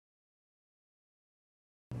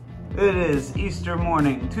It is Easter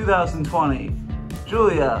morning, 2020.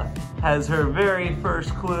 Julia has her very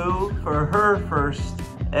first clue for her first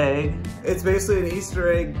egg. It's basically an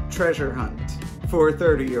Easter egg treasure hunt for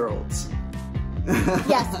 30-year-olds.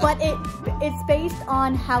 Yes, but it's based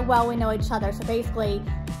on how well we know each other. So basically,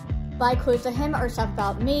 my clues to him are stuff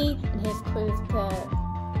about me, and his clues to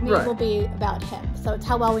me will be about him. So it's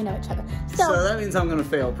how well we know each other. So that means I'm gonna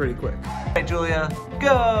fail pretty quick. Hey Julia,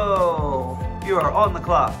 go! You are on the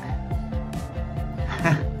clock.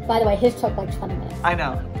 By the way, his took like 20 minutes. I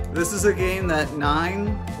know. This is a game that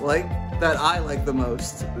I like the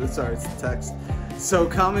most. Sorry, it's the text. So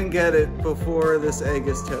come and get it before this egg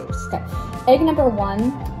is toast. Okay. Egg number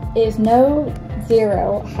 1 is no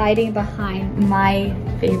zero hiding behind my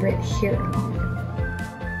favorite hero.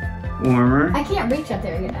 Warmer. I can't reach up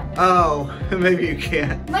there, you know. Oh, maybe you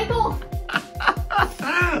can't. Michael!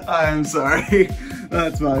 I'm sorry.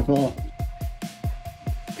 That's my fault.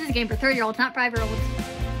 This is a game for 30-year-olds, not 5-year-olds.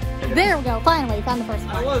 There we go, finally, found the first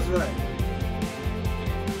one. I was right.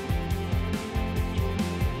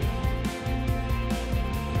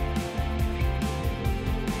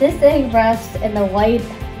 This egg rests in the light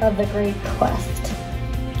of the great quest.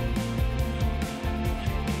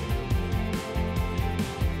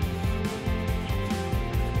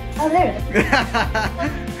 Oh, there it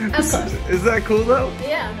is. Is that cool though?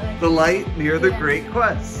 Yeah. The light near the great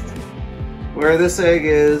quest. Where this egg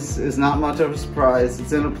is not much of a surprise.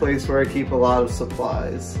 It's in a place where I keep a lot of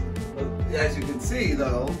supplies. But as you can see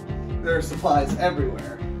though, there are supplies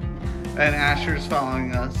everywhere. And Asher's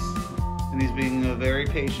following us, and he's being a very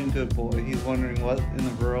patient good boy. He's wondering what in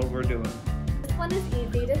the world we're doing. This one is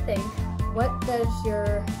easy to think. What does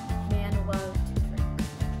your man love to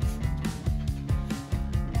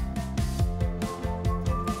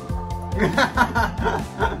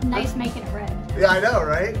drink? Nice making it red. Yeah, I know,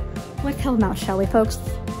 right? Let's help him out, shall we, folks?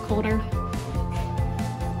 Colder.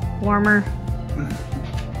 Warmer.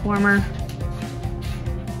 Warmer.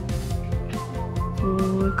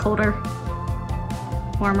 Ooh, colder.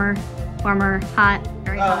 Warmer. Warmer. Hot.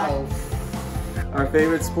 Very hot. Our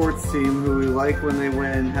favorite sports team, who we like when they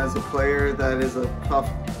win, has a player that is a puffed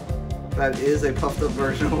up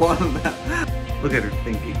version of one of them. Look at her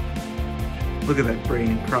thinking. Look at that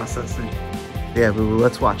brain processing. Yeah, boo-boo,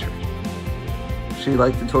 let's watch her. She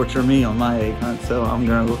liked to torture me on my egg hunt, so I'm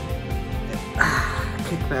gonna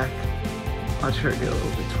kick back. Watch her get a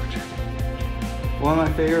little bit tortured. One of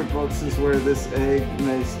my favorite books is Where This Egg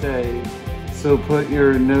May Stay. So put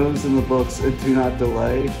your nose in the books and do not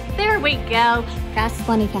delay. There we go. That's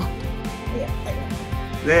funny fact. Yeah.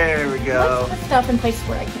 There we go. Let's put stuff in places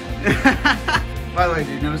where I can. By the way,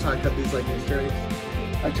 do you notice how I cut these like Easter eggs?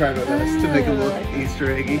 I tried my best to make them look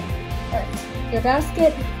Easter eggy. Alright, your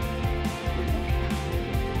basket.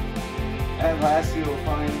 At last you will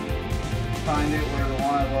find it where the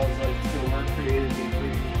one I love is like still work created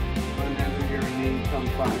deeply. Whenever your need come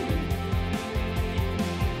find me.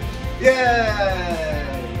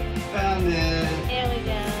 Yay! Found it. There we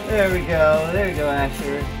go. There we go. There you go,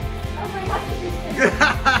 Asher. Oh my gosh,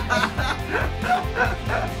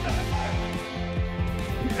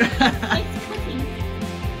 it's cooking.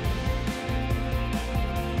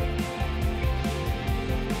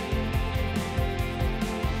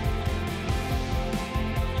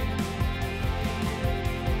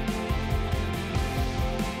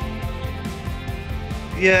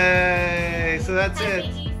 Yay! So that's it.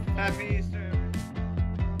 Happy